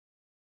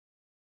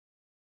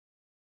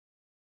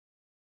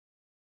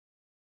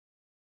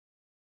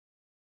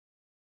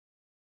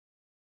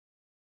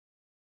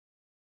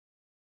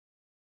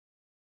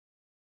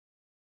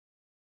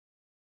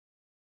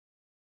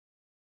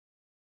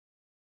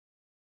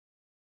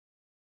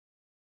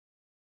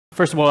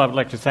First of all, I would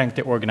like to thank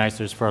the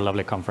organizers for a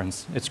lovely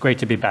conference. It's great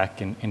to be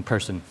back in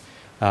person.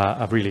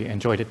 I've really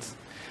enjoyed it.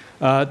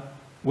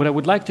 What I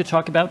would like to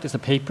talk about is a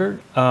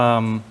paper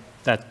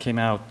that came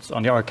out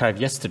on the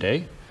archive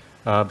yesterday,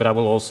 but I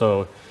will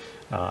also,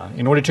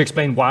 in order to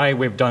explain why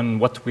we've done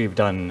what we've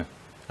done,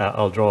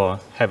 I'll draw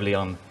heavily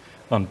on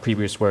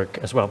previous work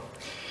as well.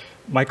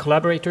 My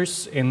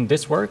collaborators in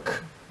this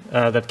work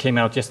that came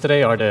out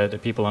yesterday are the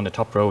people on the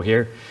top row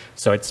here.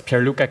 So it's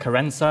Pierluca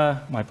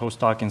Carenza, my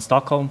postdoc in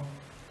Stockholm,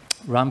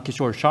 Ram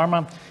Kishore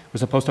Sharma,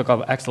 who's a postdoc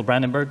of Axel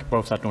Brandenburg,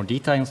 both at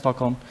Nordita in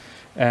Stockholm,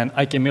 and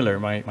Eike Miller,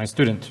 my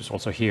student, who's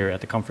also here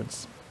at the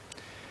conference.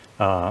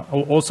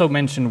 I'll also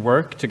mention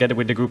work together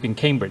with the group in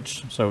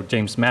Cambridge. So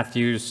James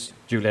Matthews,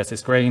 Julia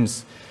S.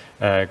 Grains,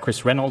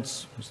 Chris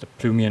Reynolds, who's the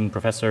Plumian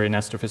professor in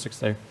astrophysics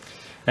there,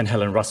 and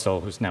Helen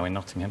Russell, who's now in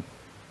Nottingham.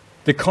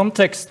 The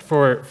context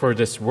for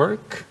this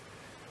work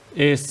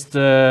is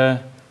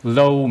the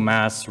low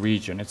mass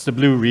region. It's the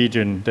blue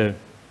region, the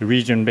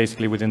region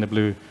basically within the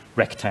blue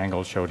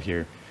rectangle showed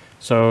here.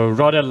 So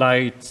rather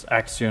light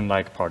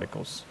axion-like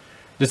particles.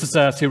 This is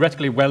a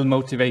theoretically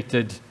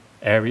well-motivated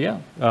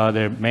area.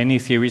 There are many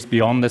theories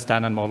beyond the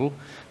standard model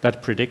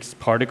that predicts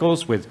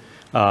particles with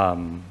that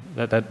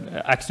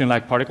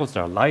axion-like particles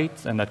that are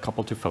light and that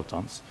couple to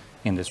photons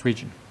in this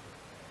region.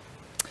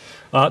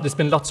 There's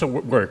been lots of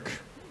work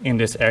in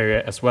this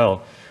area as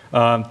well.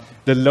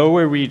 The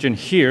lower region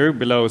here,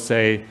 below,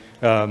 say,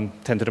 10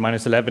 to the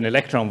minus 11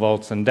 electron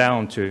volts and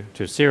down to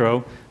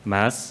 0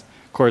 mass,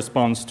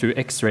 corresponds to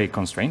X-ray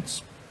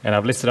constraints. And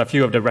I've listed a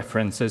few of the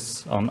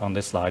references on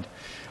this slide.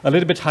 A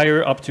little bit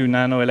higher, up to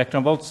nano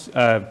electron volts,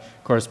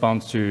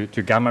 corresponds to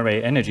gamma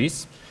ray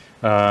energies.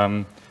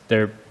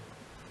 They're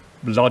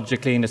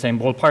logically in the same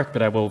ballpark,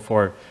 but I will,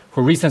 for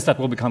reasons that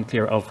will become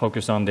clear, I'll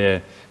focus on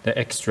the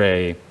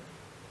X-ray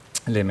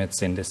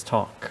limits in this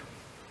talk.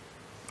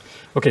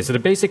 Okay, so the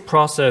basic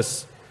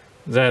process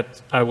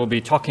that I will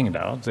be talking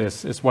about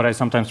is what I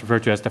sometimes refer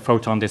to as the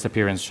photon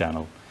disappearance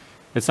channel.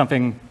 It's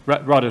something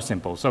rather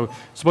simple. So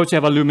suppose you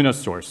have a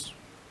luminous source,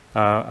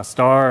 a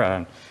star,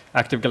 an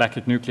active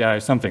galactic nuclei,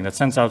 something that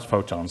sends out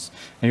photons.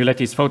 And you let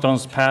these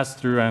photons pass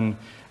through a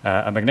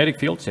magnetic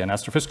field, say an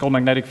astrophysical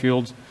magnetic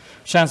field.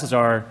 Chances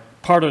are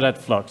part of that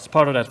flux,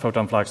 part of that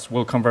photon flux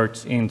will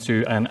convert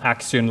into an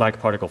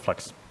axion-like particle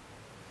flux.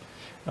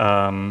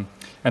 And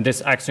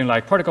this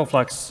axion-like particle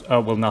flux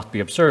will not be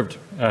observed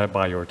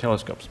by your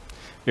telescopes.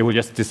 It will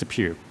just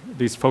disappear.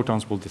 These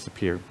photons will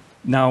disappear.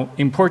 Now,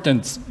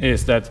 important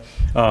is that,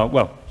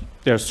 well,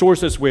 there are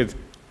sources with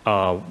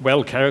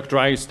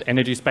well-characterized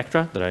energy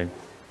spectra that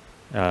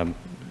I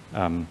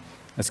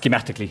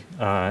schematically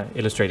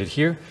illustrated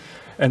here.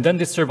 And then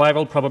the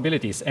survival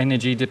probability is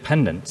energy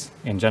dependent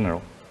in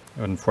general,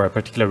 and for a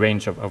particular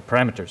range of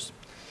parameters.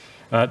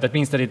 That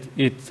means that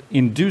it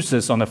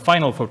induces on the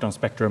final photon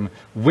spectrum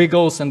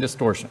wiggles and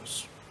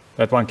distortions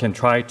that one can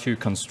try to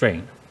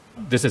constrain.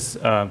 This is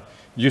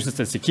uses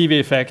the Sikivi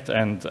effect,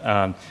 and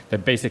the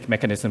basic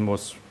mechanism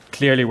was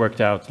clearly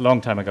worked out a long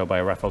time ago by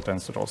Raffeldt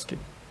and Sadolsky.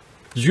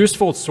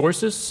 Useful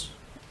sources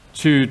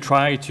to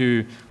try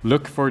to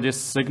look for this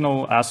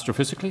signal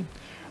astrophysically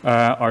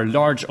are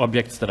large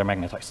objects that are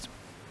magnetized.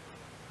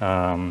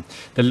 The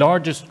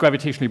largest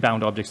gravitationally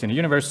bound objects in the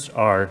universe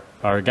are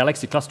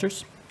galaxy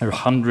clusters. They're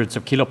hundreds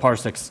of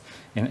kiloparsecs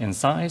in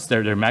size.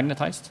 They're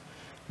magnetized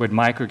with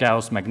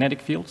micro-Gauss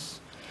magnetic fields.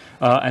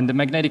 And the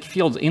magnetic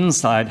fields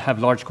inside have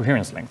large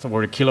coherence lengths of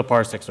over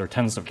kiloparsecs or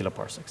tens of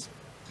kiloparsecs.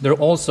 There are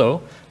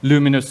also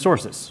luminous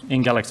sources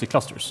in galaxy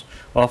clusters.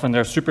 Often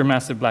there are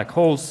supermassive black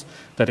holes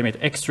that emit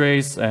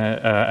X-rays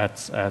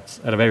at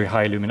a very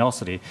high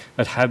luminosity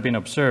that have been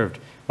observed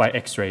by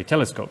X-ray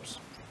telescopes,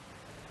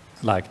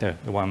 like the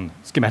one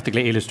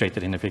schematically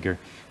illustrated in the figure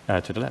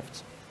to the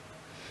left.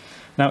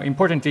 Now,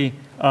 importantly,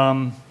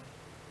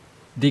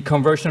 the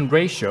conversion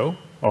ratio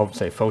of,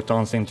 say,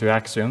 photons into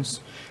axions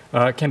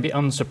can be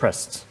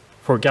unsuppressed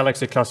for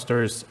galaxy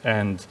clusters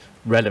and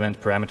relevant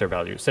parameter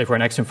values. Say for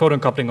an axion-photon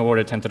coupling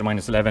awarded 10 to the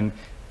minus 11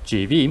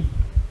 GeV,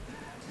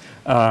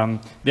 a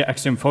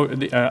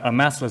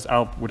massless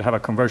ALP would have a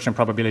conversion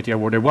probability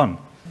awarded 1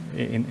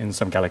 in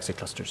some galaxy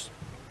clusters.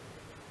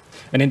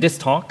 And in this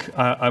talk,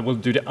 I will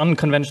do the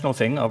unconventional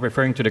thing of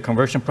referring to the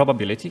conversion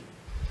probability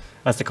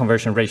as the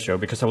conversion ratio,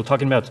 because I will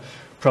talking about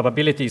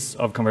probabilities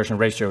of conversion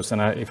ratios,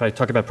 and if I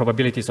talk about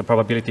probabilities of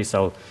probabilities,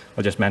 I'll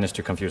just manage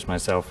to confuse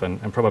myself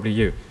and probably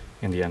you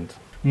in the end.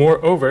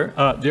 Moreover,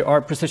 there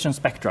are precision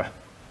spectra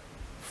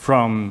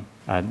from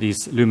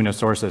these luminous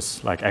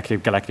sources like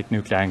active galactic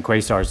nuclei and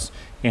quasars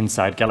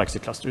inside galaxy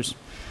clusters.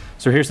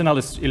 So here's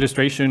another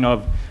illustration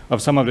of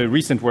some of the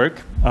recent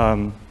work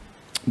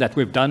that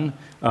we've done.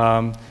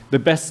 The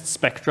best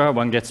spectra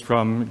one gets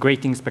from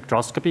grating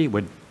spectroscopy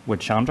with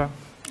Chandra.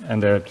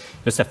 And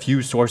there's a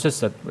few sources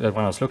that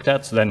one has looked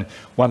at. So then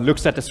one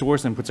looks at the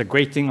source and puts a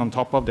grating on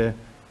top of the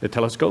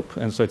telescope.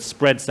 And so it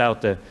spreads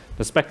out the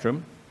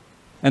spectrum.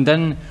 And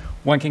then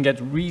one can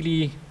get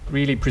really,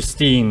 really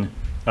pristine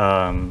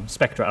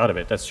spectra out of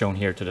it. That's shown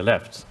here to the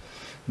left.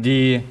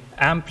 The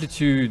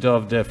amplitude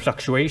of the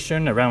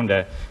fluctuation around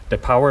the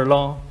power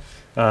law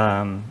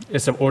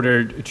is of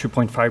order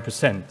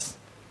 2.5%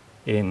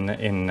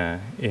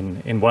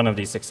 in one of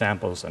these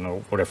examples and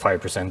order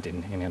 5%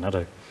 in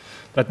another.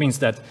 That means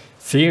that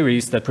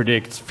theories that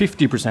predict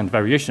 50%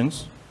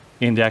 variations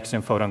in the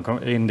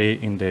axion-photon in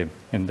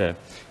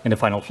the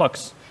final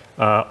flux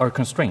are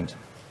constrained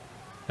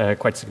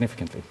quite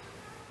significantly.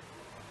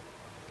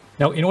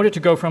 Now, in order to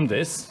go from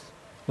this,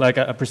 like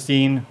a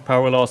pristine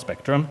power law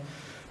spectrum,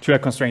 to a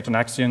constraint on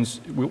axions,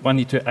 one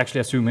need to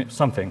actually assume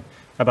something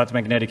about the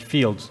magnetic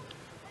field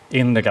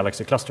in the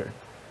galaxy cluster.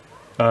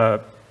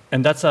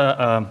 And that's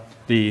a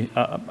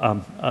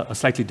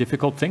slightly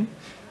difficult thing,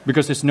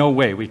 because there's no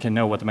way we can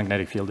know what the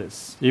magnetic field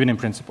is, even in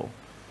principle.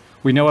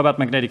 We know about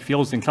magnetic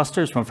fields in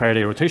clusters from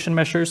Faraday rotation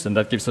measures, and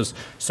that gives us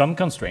some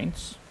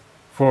constraints,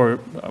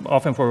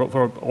 often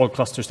for all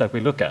clusters that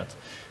we look at,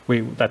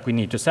 that we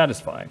need to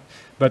satisfy.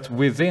 But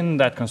within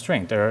that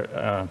constraint, there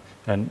are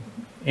an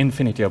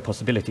infinity of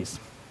possibilities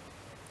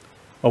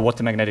of what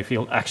the magnetic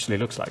field actually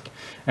looks like.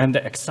 And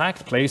the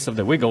exact place of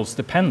the wiggles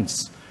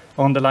depends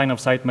on the line of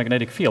sight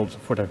magnetic field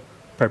for the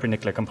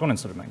perpendicular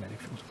components of the magnetic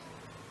field.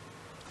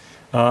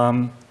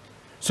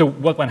 So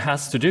what one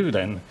has to do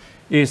then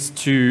is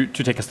to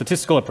take a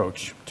statistical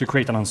approach, to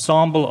create an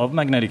ensemble of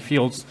magnetic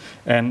fields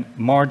and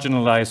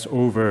marginalize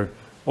over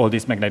all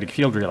these magnetic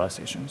field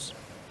realizations.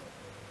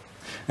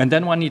 And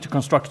then one needs to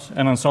construct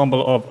an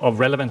ensemble of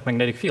relevant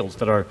magnetic fields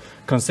that are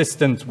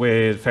consistent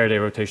with Faraday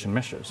rotation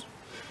measures.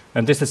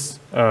 And this is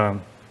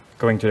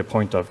going to the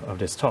point of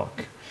this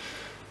talk.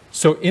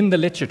 So in the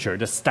literature,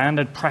 the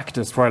standard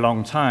practice for a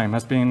long time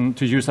has been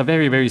to use a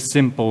very, very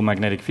simple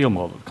magnetic field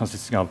model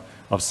consisting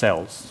of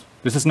cells.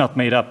 This is not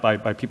made up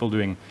by people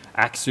doing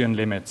axion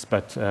limits,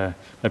 but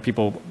by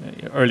people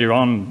earlier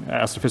on,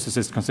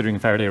 astrophysicists considering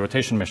Faraday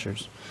rotation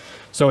measures.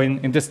 So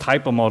in this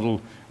type of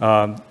model,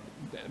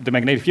 the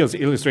magnetic field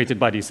is illustrated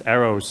by these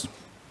arrows.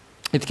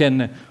 It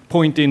can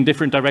point in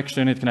different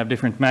directions, it can have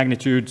different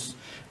magnitudes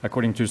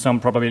according to some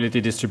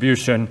probability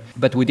distribution,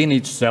 but within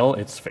each cell,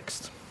 it's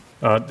fixed.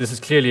 This is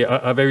clearly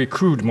a very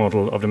crude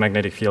model of the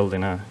magnetic field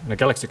in a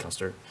galaxy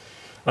cluster.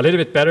 A little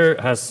bit better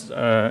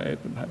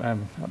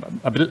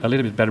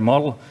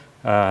model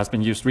has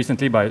been used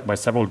recently by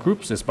several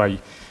groups, is by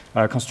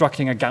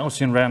constructing a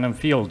Gaussian random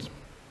field,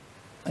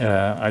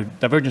 a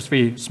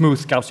divergence-free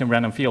smooth Gaussian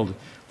random field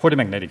for the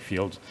magnetic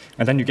field.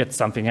 And then you get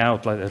something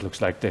out that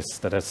looks like this,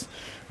 that has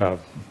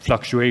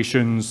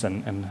fluctuations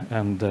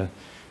and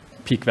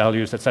peak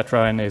values,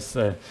 etc., and is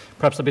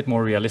perhaps a bit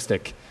more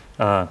realistic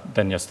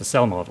than just the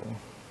cell model.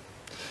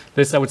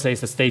 This, I would say,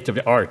 is the state of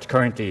the art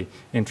currently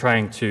in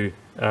trying to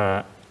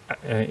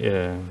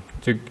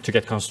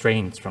get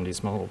constraints from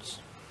these models.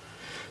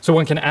 So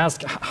one can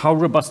ask, how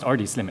robust are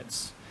these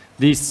limits?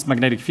 These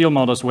magnetic field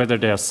models, whether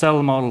they are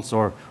cell models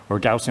or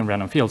Gaussian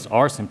random fields,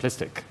 are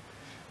simplistic.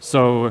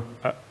 So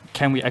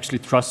can we actually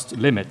trust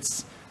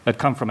limits that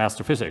come from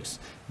astrophysics,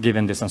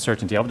 given this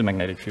uncertainty of the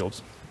magnetic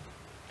fields?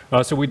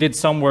 So we did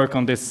some work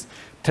on this,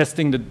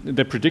 testing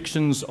the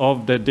predictions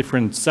of the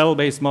different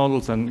cell-based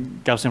models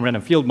and Gaussian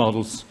random field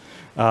models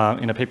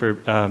in a paper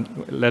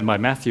led by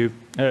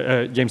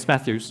James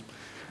Matthews.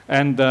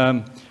 And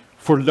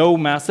for low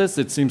masses,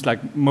 it seems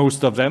like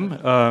most of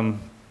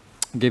them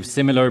give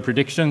similar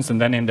predictions.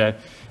 And then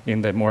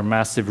in the more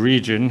massive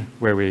region,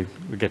 where we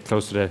get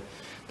close to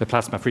the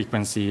plasma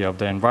frequency of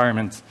the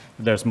environment,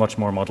 there's much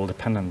more model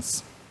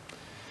dependence.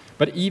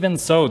 But even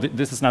so,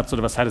 this is not sort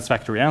of a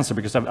satisfactory answer,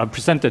 because I've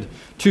presented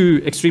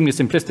two extremely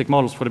simplistic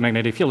models for the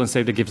magnetic field and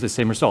say they give the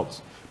same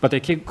results. But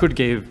they could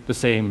give the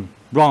same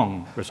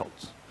wrong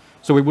results.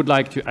 So we would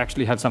like to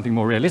actually have something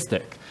more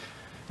realistic.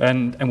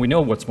 And we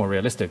know what's more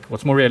realistic.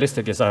 What's more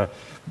realistic is a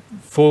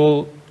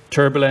full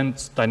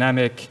turbulent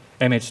dynamic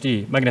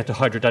MHD,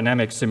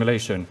 magnetohydrodynamic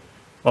simulation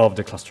of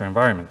the cluster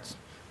environment.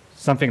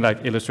 Something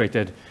like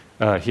illustrated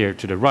here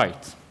to the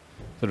right.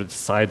 Sort of the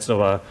sides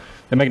of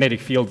the magnetic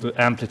field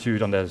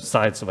amplitude on the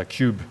sides of a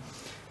cube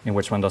in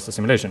which one does the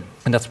simulation.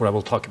 And that's what I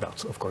will talk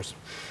about, of course.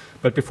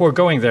 But before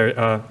going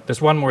there,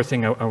 there's one more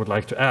thing I would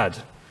like to add.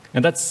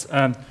 And that's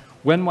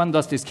when one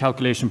does this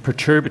calculation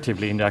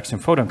perturbatively in the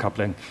axion-photon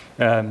coupling,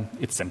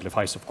 it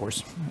simplifies, of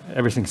course.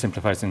 Everything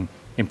simplifies in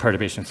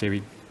perturbation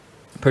theory.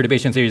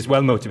 Perturbation theory is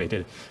well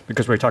motivated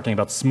because we're talking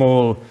about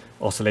small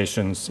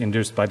oscillations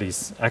induced by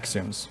these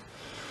axions.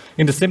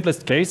 In the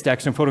simplest case, the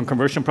axion-photon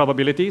conversion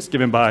probability is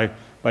given by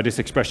this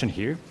expression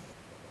here.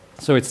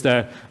 So it's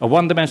a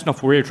one-dimensional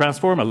Fourier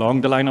transform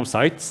along the line of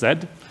sight,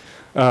 Z,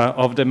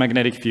 of the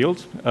magnetic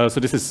field. So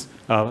this is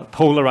a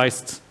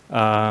polarized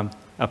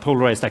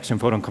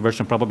axion-photon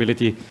conversion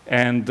probability.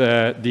 And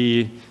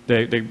the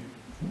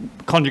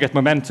conjugate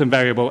momentum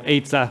variable,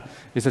 eta,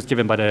 is just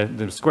given by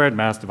the squared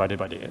mass divided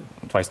by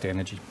twice the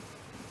energy.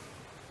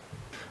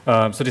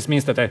 So this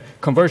means that the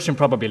conversion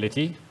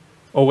probability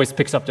always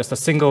picks up just a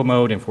single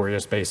mode in Fourier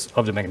space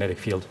of the magnetic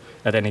field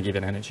at any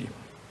given energy.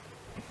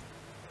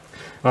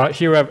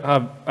 Here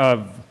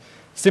I've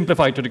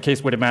simplified to the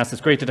case where the mass is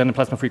greater than the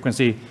plasma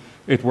frequency.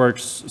 It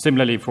works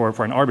similarly for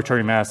an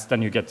arbitrary mass.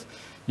 Then you get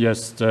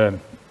just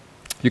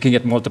you can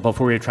get multiple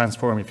Fourier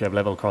transform if you have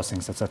level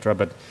crossings, etc.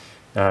 But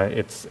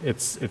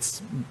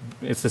it's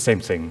the same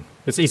thing.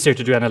 It's easier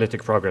to do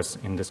analytic progress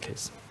in this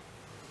case.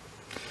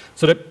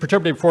 So the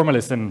perturbative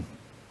formalism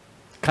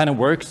kind of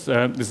works.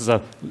 This is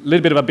a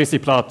little bit of a busy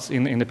plot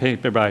in the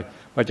paper by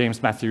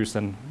James Matthews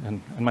and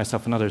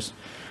myself and others.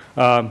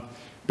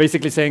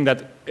 Basically saying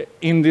that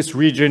in this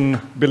region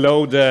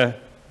below the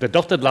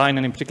dotted line,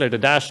 and in particular the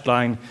dashed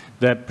line,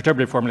 the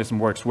perturbative formalism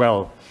works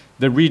well.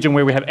 The region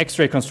where we have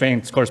X-ray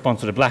constraints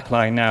corresponds to the black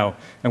line now,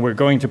 and we're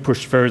going to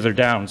push further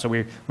down. So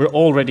we're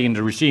already in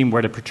the regime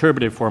where the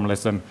perturbative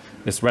formalism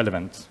is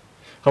relevant.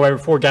 However,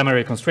 for gamma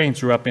ray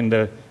constraints, you're up in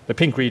the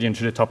pink region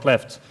to the top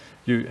left.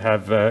 You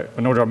have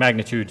an order of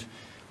magnitude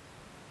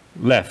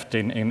left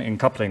in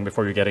coupling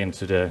before you get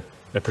into the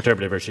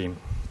perturbative regime.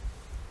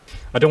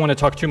 I don't want to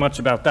talk too much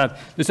about that.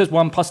 This is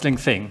one puzzling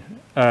thing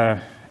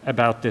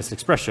about this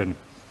expression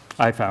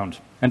I found,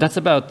 and that's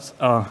about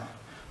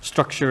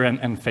structure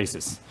and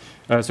phases.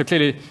 So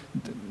clearly,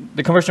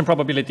 the conversion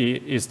probability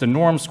is the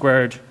norm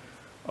squared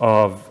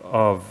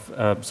of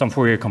some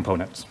Fourier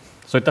component.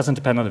 So it doesn't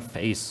depend on the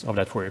phase of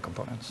that Fourier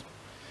component.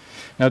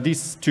 Now,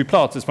 these two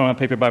plots is from a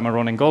paper by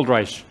Maron and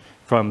Goldreich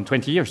from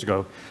 20 years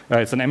ago.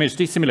 It's an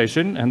MHD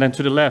simulation, and then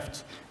to the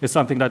left is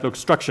something that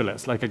looks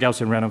structureless, like a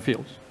Gaussian random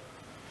field.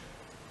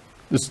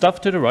 The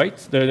stuff to the right,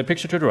 the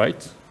picture to the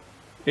right,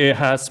 it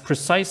has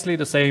precisely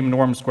the same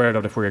norm squared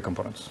of the Fourier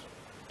components.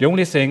 The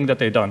only thing that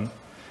they've done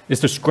is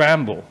to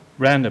scramble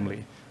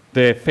randomly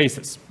the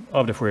phases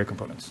of the Fourier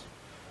components.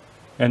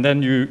 And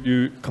then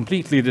you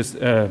completely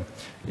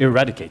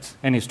eradicate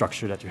any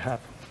structure that you have.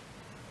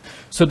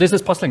 So this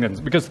is puzzling then,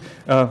 because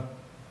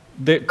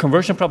the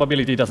conversion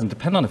probability doesn't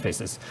depend on the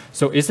phases.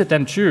 So is it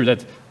then true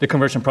that the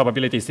conversion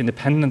probability is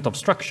independent of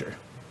structure?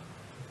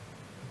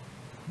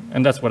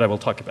 And that's what I will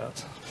talk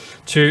about.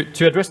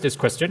 To address this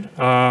question,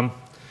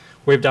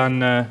 we've done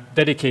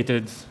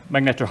dedicated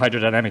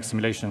magnetohydrodynamic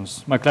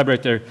simulations. My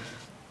collaborator,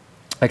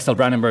 Axel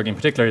Brandenburg in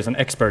particular, is an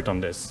expert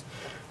on this.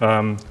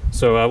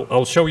 So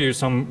I'll show you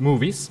some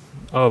movies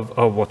of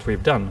what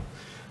we've done,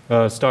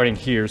 starting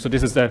here. So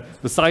this is the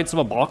sides of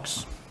a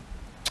box.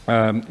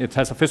 It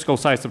has a physical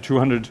size of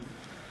 200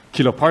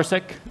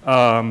 kiloparsec,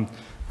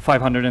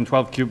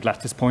 512 cubed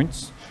lattice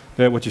points.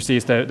 What you see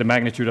is the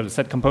magnitude of the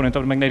Z component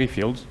of the magnetic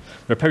field.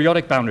 There are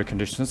periodic boundary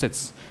conditions.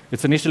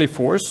 It's initially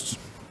forced,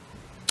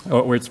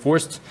 or it's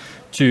forced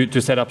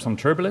to set up some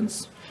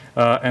turbulence,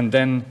 and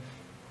then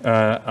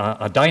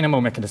a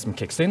dynamo mechanism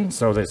kicks in.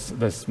 So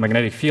this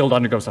magnetic field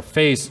undergoes a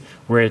phase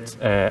where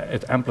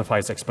it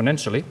amplifies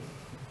exponentially,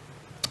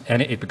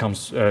 and it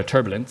becomes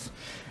turbulent.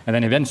 And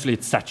then eventually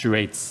it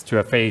saturates to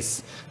a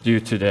phase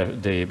due to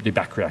the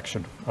back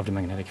reaction of the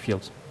magnetic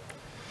field.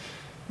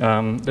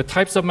 The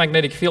types of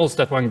magnetic fields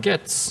that one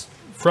gets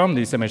from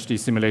these MHD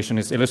simulation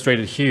is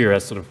illustrated here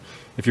as sort of,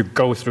 if you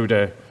go through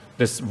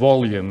this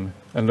volume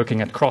and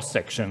looking at cross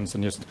sections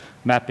and just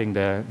mapping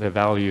the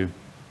value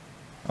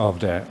of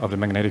the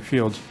magnetic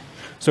field.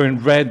 So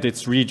in red,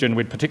 it's region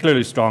with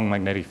particularly strong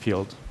magnetic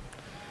field.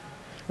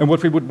 And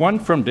what we would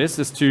want from this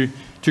is to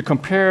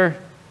compare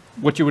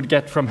what you would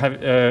get from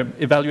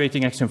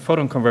evaluating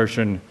axion-photon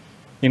conversion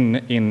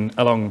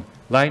along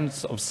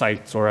lines of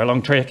sight or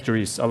along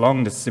trajectories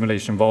along the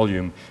simulation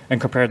volume,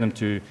 and compare them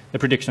to the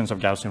predictions of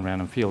Gaussian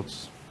random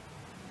fields.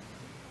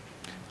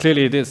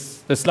 Clearly,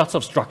 there's lots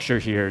of structure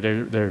here.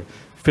 They're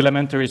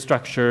filamentary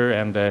structure,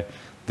 and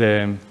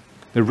the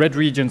red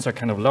regions are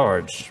kind of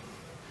large.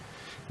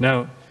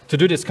 Now, to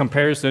do this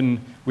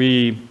comparison,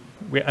 we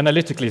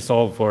analytically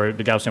solve for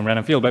the Gaussian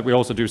random field, but we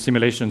also do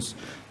simulations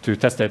to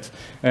test it.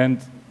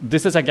 And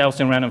this is a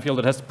Gaussian random field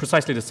that has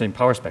precisely the same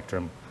power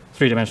spectrum,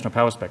 three-dimensional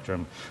power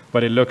spectrum,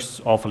 but it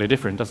looks awfully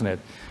different, doesn't it?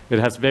 It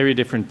has very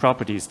different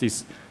properties.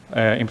 These,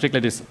 in particular,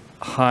 these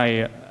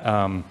high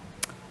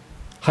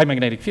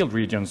magnetic field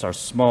regions are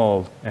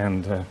small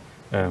and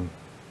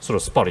sort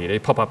of spotty. They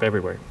pop up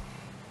everywhere.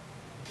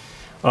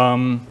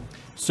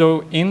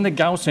 So in the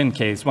Gaussian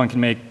case, one can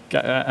make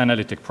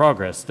analytic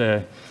progress.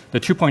 The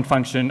 2-point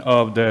function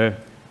of the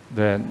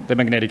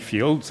magnetic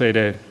field, say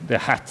the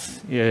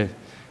hat,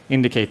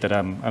 indicate that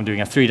I'm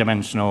doing a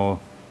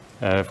three-dimensional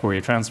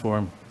Fourier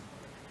transform.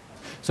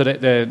 So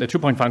the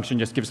 2-point function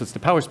just gives us the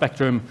power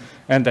spectrum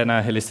and then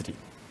a helicity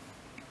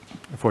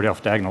for the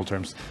off-diagonal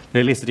terms. The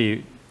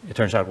helicity, it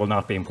turns out, will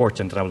not be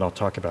important, and I will not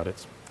talk about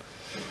it.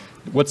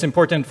 What's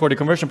important for the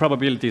conversion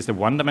probability is the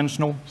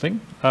one-dimensional thing.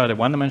 The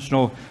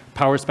one-dimensional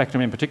power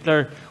spectrum in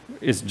particular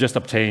is just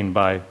obtained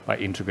by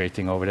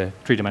integrating over the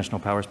three-dimensional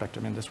power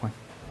spectrum in this way.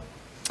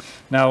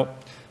 Now,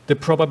 the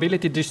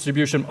probability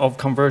distribution of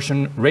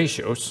conversion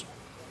ratios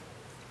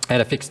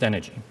at a fixed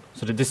energy.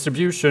 So the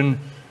distribution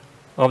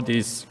of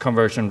these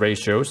conversion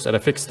ratios at a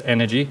fixed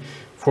energy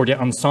for the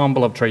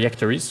ensemble of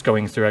trajectories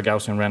going through a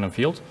Gaussian random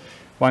field,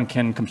 one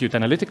can compute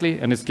analytically,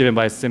 and it's given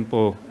by a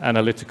simple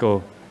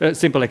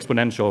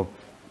exponential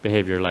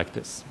behavior like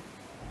this.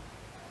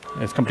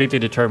 It's completely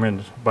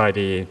determined by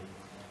the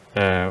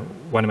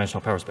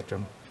one-dimensional power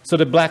spectrum. So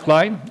the black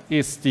line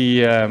is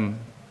the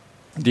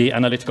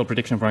analytical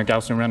prediction for a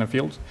Gaussian random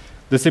field.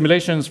 The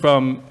simulations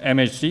from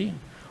MHD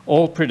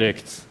all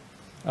predict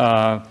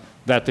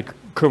that the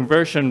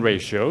conversion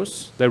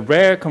ratios, the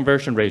rare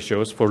conversion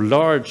ratios for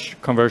large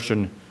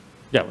conversion,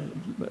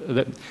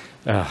 the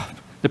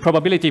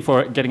probability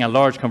for getting a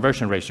large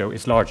conversion ratio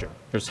is larger.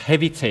 There's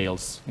heavy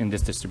tails in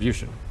this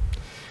distribution.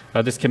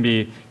 This can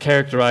be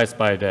characterized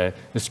by the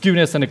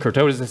skewness and the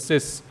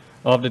kurtosis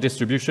of the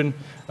distribution,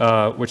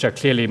 which are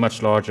clearly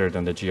much larger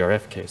than the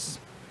GRF case.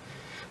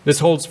 This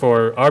holds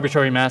for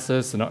arbitrary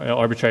masses and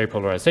arbitrary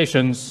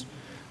polarizations,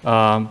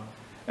 and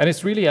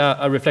it's really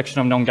a reflection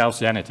of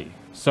non-Gaussianity.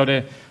 So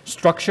the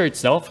structure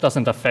itself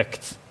doesn't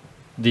affect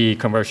the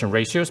conversion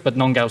ratios, but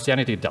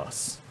non-Gaussianity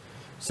does.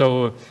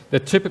 So the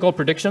typical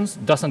predictions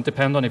doesn't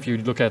depend on if you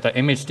look at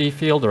an MHD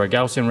field or a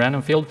Gaussian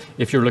random field,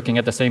 if you're looking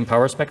at the same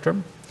power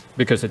spectrum,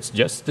 because it's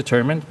just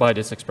determined by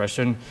this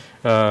expression,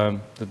 the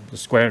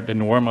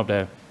norm of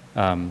the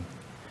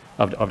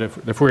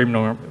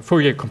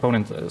Fourier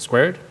component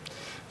squared,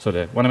 so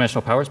the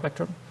one-dimensional power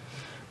spectrum.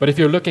 But if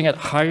you're looking at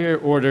higher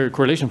order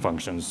correlation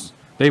functions,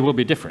 they will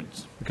be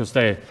different because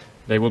they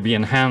will be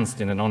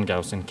enhanced in a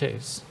non-Gaussian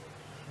case.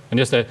 And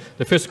just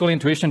the physical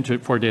intuition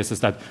for this is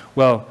that,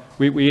 well,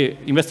 we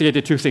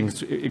investigated two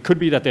things. It could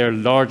be that there are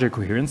larger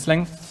coherence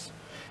lengths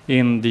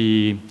in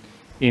the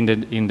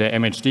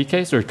MHD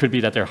case, or it could be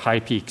that there are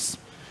high peaks.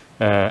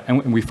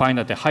 And we find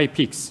that the high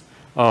peaks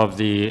of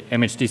the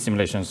MHD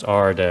simulations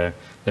are the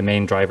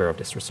main driver of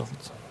this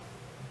result.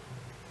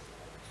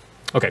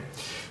 Okay,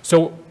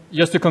 so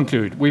just to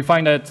conclude, we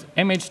find that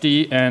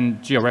MHD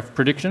and GRF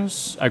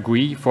predictions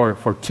agree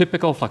for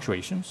typical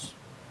fluctuations,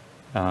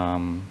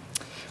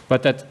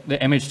 but that the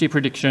MHD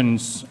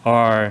predictions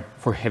are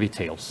for heavy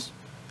tails,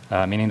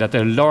 meaning that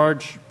there's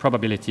large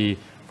probability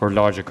for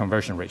larger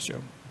conversion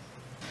ratio.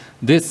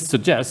 This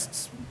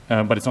suggests,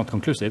 but it's not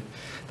conclusive,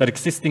 that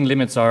existing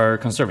limits are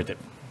conservative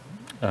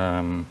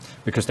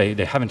because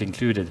they haven't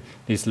included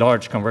these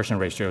large conversion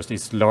ratios,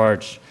 these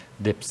large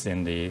dips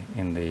in the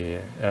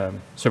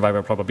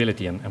survival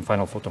probability and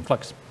final photon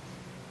flux.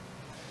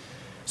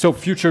 So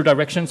future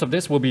directions of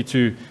this will be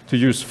to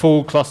use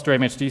full cluster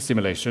MHD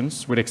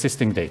simulations with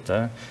existing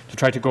data to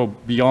try to go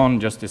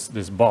beyond just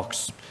this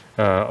box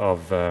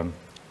of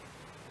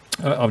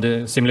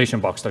the simulation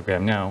box that we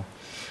have now,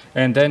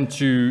 and then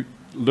to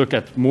look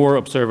at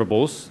more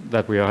observables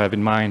that we have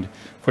in mind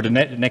for the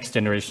next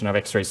generation of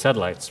X-ray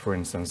satellites, for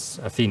instance,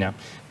 Athena,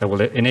 that will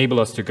enable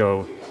us to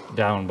go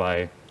down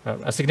by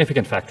a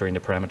significant factor in the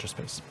parameter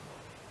space.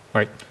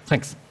 All right,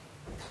 thanks.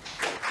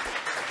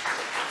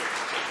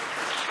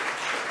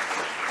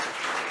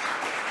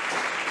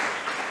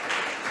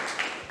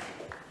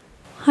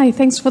 Hi,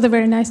 thanks for the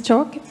very nice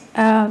talk.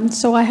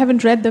 So I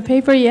haven't read the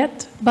paper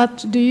yet,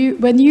 but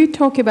when you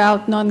talk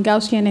about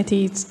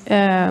non-Gaussianities,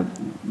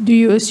 do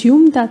you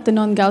assume that the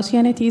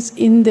non-Gaussianities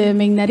in the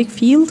magnetic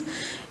field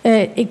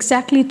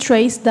exactly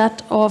trace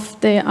that of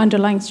the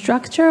underlying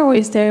structure, or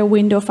is there a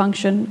window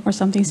function or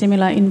something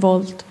similar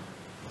involved?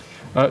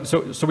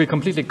 So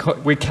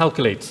we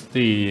calculate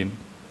the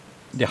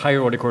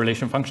higher order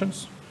correlation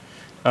functions.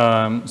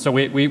 So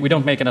we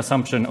don't make an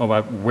assumption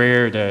about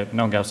where the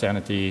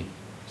non-Gaussianity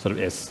sort of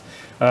is.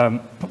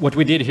 What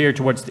we did here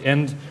towards the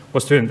end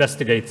was to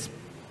investigate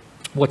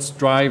what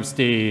drives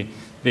the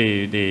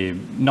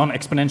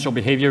non-exponential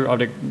behavior of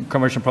the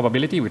conversion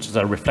probability, which is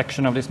a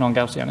reflection of this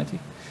non-Gaussianity.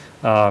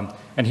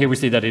 And here we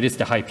see that it is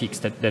the high peaks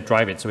that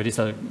drive it. So it is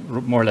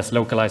more or less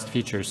localized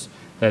features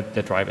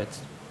that drive it.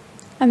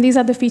 And these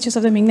are the features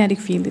of the magnetic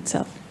field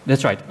itself?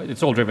 That's right.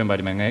 It's all driven by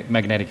the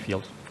magnetic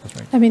field. That's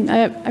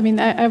right.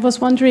 I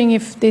was wondering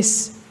if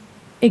this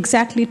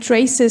exactly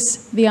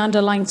traces the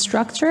underlying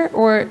structure,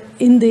 or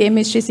in the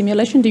MHD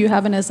simulation, do you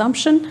have an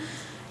assumption?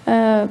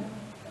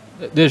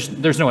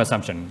 There's no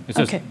assumption. It's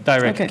just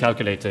direct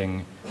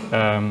calculating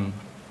on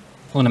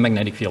a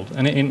magnetic field.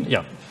 And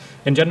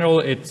in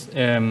general, it's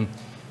I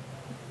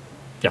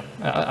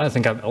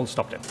think I'll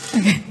stop there.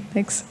 Okay,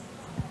 thanks.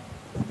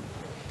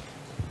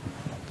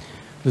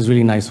 This is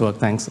really nice work.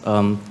 Thanks.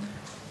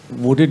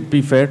 Would it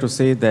be fair to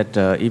say that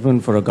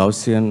even for a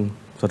Gaussian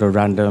sort of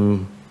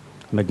random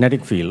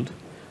magnetic field,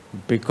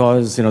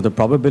 because the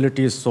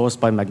probability is sourced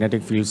by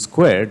magnetic field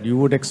squared, you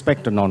would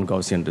expect a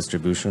non-Gaussian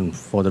distribution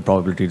for the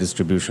probability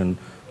distribution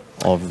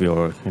of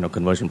your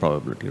conversion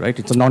probability, right?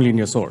 It's a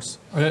nonlinear source.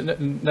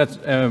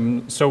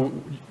 So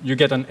you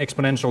get an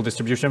exponential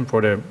distribution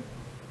for the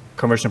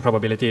conversion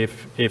probability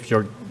if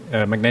your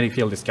magnetic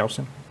field is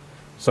Gaussian.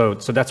 So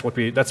that's what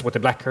the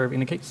black curve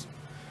indicates.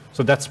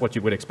 So that's what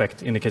you would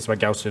expect in the case of a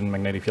Gaussian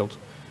magnetic field.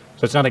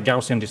 So it's not a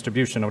Gaussian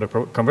distribution of the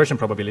conversion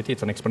probability,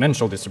 it's an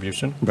exponential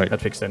distribution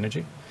at fixed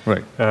energy.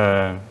 Right.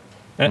 So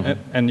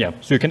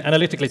you can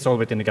analytically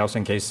solve it in the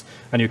Gaussian case,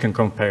 and you can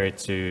compare it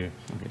to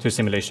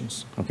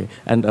simulations. Okay.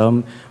 And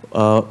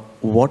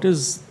what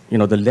is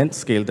the length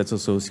scale that's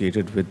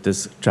associated with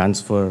this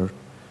transfer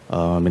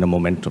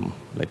momentum?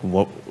 Like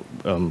what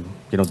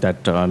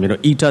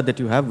eta that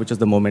you have, which is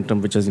the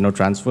momentum which is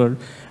transferred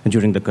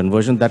during the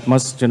conversion, that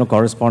must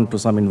correspond to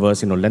some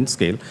inverse length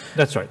scale.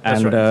 That's right.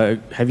 And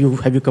have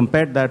you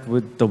compared that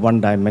with the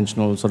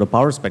one-dimensional sort of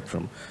power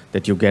spectrum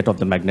that you get of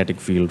the magnetic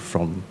field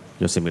from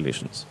your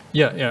simulations?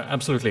 Yeah,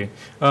 absolutely.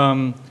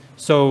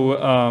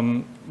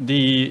 So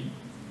the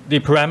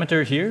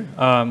parameter here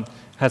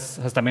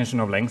has dimension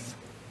of length.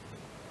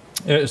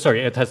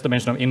 Sorry, it has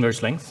dimension of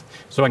inverse length.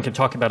 So one can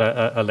talk about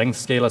a length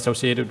scale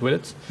associated with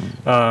it.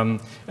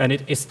 And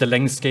it is the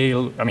length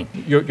scale. I mean,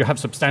 you have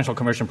substantial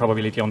conversion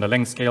probability on the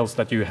length scales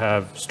that you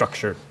have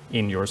structure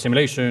in your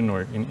simulation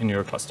or in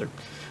your cluster.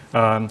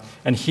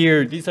 And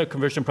here, these are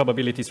conversion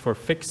probabilities for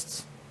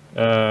fixed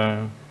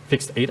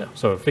eta,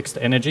 so fixed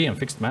energy and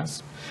fixed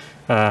mass.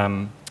 But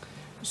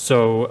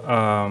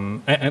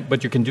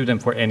you can do them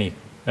for any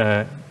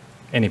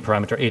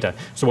parameter eta.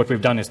 So what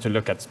we've done is to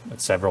look at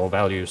several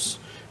values.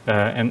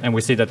 And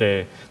we see that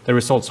the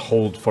results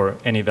hold for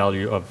any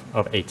value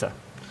of eta.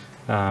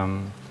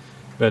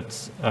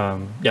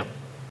 Yeah,